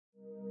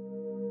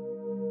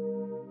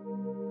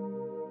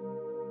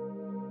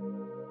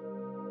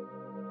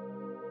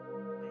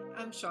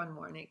I'm Sean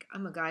Warnick.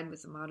 I'm a guide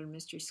with the Modern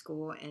Mystery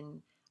School,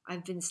 and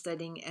I've been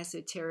studying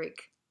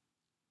esoteric,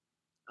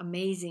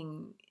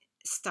 amazing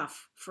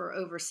stuff for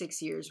over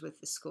 6 years with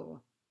the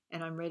school,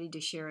 and I'm ready to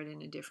share it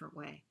in a different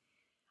way.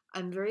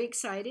 I'm very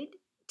excited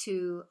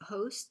to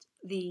host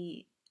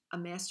a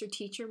master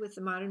teacher with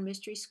the Modern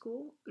Mystery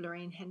School,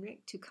 Lorraine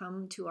Henrik, to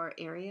come to our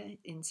area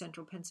in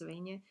central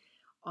Pennsylvania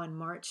on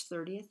March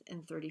 30th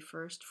and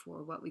 31st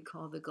for what we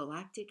call the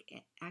Galactic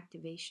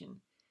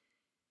Activation.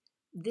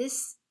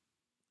 This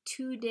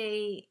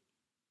 2-day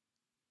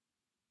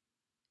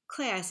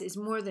class is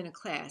more than a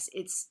class.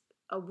 It's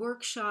a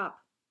workshop.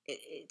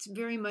 It's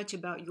very much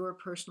about your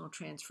personal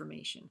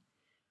transformation.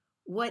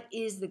 What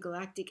is the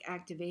Galactic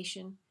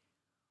Activation?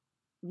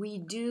 We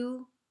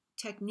do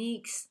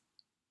techniques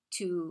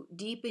to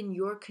deepen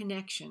your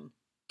connection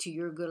to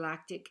your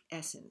galactic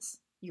essence,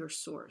 your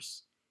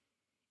source.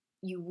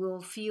 You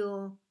will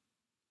feel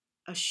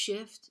a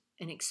shift,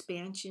 an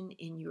expansion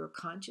in your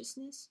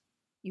consciousness.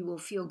 You will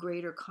feel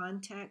greater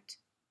contact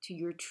to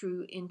your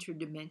true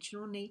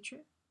interdimensional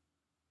nature.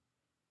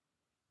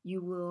 You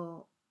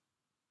will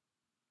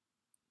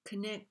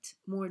connect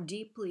more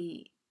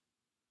deeply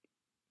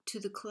to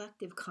the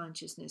collective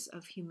consciousness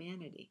of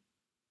humanity.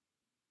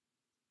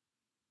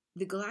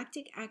 The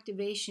Galactic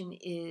Activation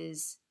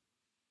is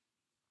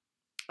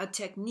a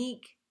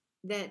technique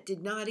that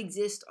did not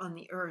exist on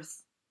the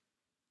earth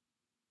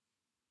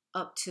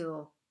up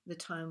till the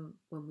time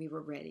when we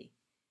were ready.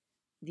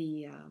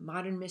 The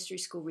Modern Mystery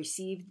School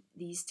received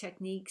these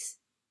techniques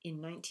in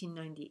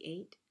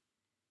 1998.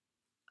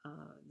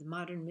 The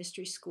Modern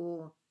Mystery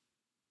School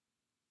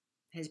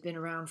has been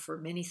around for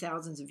many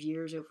thousands of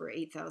years, over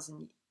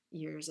 8,000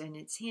 years, and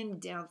it's handed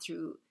down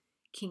through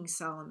King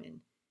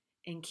Solomon.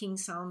 And King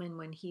Solomon,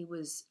 when he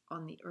was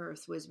on the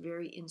earth, was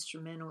very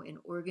instrumental in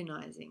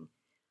organizing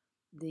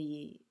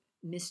the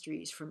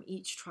mysteries from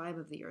each tribe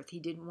of the earth. He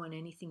didn't want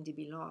anything to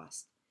be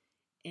lost.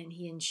 And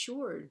he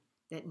ensured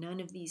that none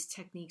of these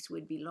techniques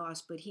would be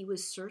lost, but he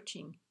was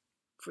searching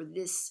for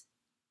this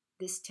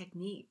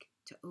technique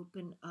to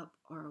open up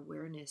our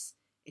awareness,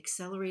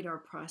 accelerate our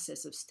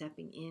process of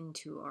stepping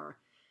into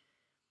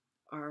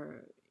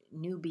our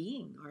new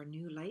being, our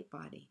new light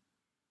body.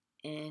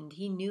 And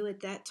he knew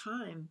at that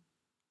time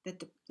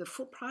that the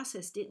full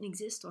process didn't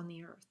exist on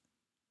the earth,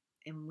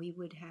 and we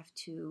would have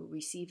to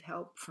receive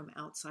help from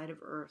outside of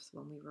earth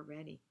when we were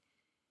ready.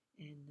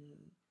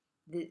 And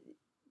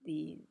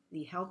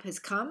the help has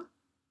come,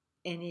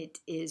 and it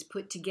is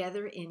put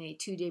together in a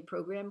 2-day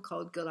program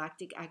called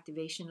Galactic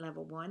Activation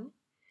Level 1.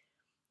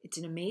 It's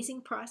an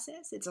amazing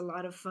process. It's a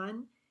lot of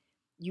fun.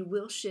 You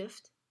will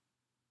shift,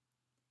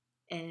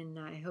 and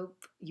I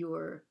hope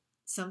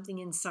something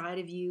inside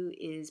of you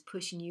is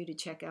pushing you to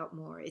check out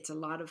more. It's a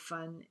lot of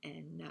fun,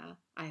 and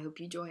I hope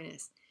you join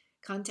us.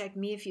 Contact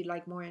me if you'd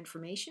like more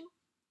information,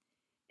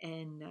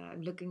 and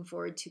I'm looking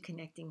forward to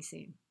connecting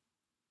soon.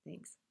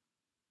 Thanks.